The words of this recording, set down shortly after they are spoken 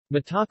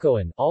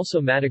Matacoan,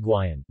 also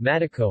Mataguayan,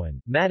 Matacoan,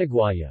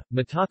 Mataguaya,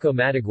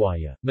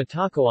 Mataco-Mataguaya,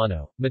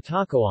 Matacoano,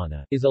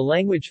 Matacoana, is a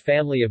language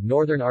family of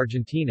northern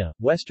Argentina,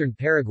 western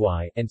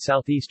Paraguay, and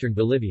southeastern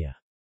Bolivia.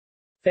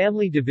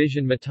 Family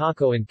division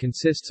Matacoan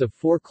consists of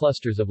 4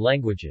 clusters of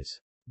languages.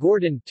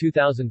 Gordon,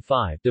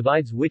 2005,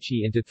 divides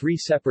Wichi into 3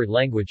 separate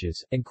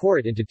languages, and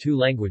Korat into 2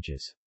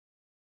 languages.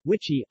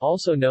 Wichi,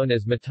 also known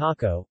as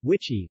Mataco,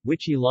 Wichi,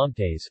 Wichi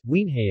Longtes,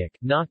 Weenhayak,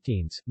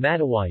 Noctines,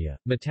 Matawaya,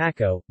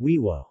 Mataco,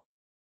 Wiwo.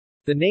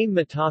 The name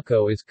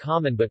Mataco is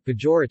common but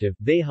pejorative.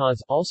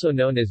 Bejas, also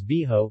known as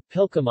Biho,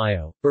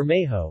 Pilcomayo,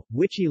 Bermejo,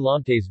 Wichi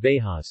Longtes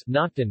Bejas,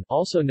 Noctin,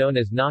 also known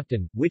as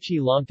Noctin,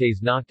 Wichi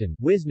Longtes Noctin,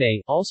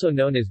 Wisne, also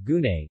known as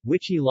Gune,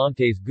 Wichi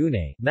Longtes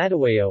Gune,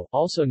 Matawayo,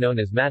 also known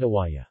as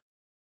Matawaya.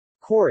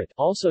 Korat,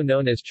 also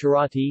known as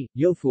Chirati,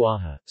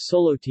 Yofuaha,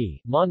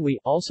 Soloti, Manwi,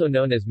 also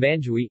known as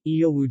Manjui,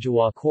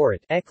 Iyowujawa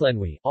Korat,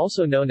 Eklenwi,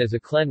 also known as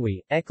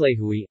Eklenwi,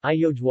 Eklehui,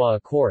 Iyojwa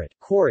Korat,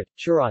 Korat,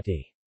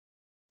 Chirati.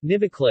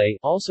 Nibakle,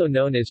 also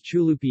known as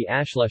Chulupi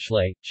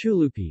Ashlushle,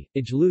 Chulupi,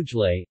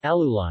 Ijlujle,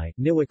 Alulai,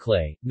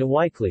 Niwakle,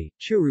 Nawikli,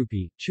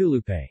 Churupi,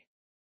 Chulupe.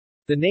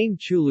 The name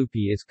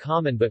Chulupi is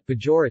common but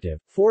pejorative.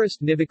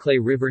 Forest Nibakle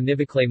River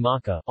Nibakle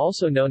Maka,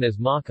 also known as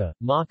Maka,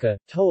 Maka,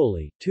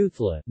 Tooli,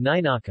 Tuthla,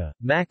 Ninaka,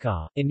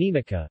 Maka,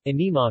 Inimaka,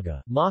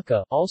 Inimaga,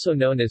 Maka, also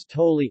known as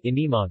Tooli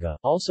Inimaga,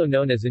 also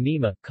known as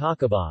Anima,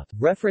 Kakabath.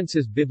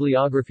 References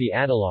Bibliography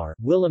Adalar,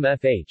 Willem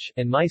F. H.,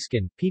 and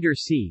Meiskin, Peter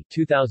C.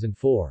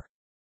 2004.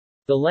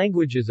 The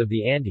Languages of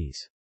the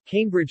Andes.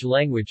 Cambridge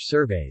Language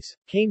Surveys.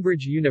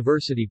 Cambridge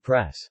University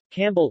Press.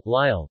 Campbell,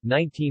 Lyle,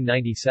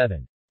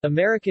 1997.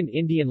 American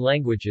Indian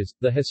Languages,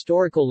 The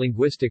Historical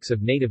Linguistics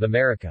of Native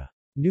America.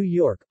 New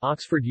York,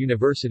 Oxford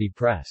University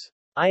Press.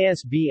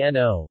 ISBN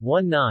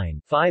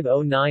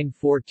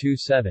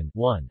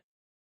 0-19-509427-1.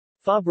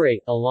 Fabre,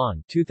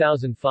 Alain,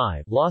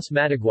 2005, Los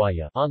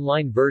Mataguaya,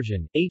 online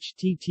version,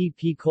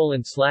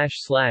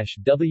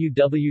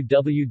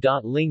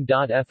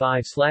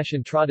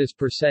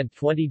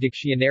 http://www.ling.fi/entradas%20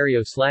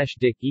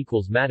 diccionario/dic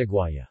 =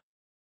 Mataguaya.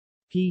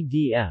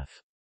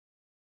 PDF.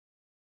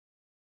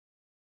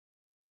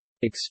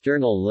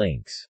 External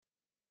links.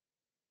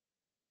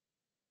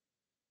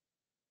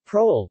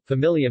 Proel,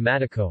 Familia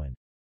Matacoan.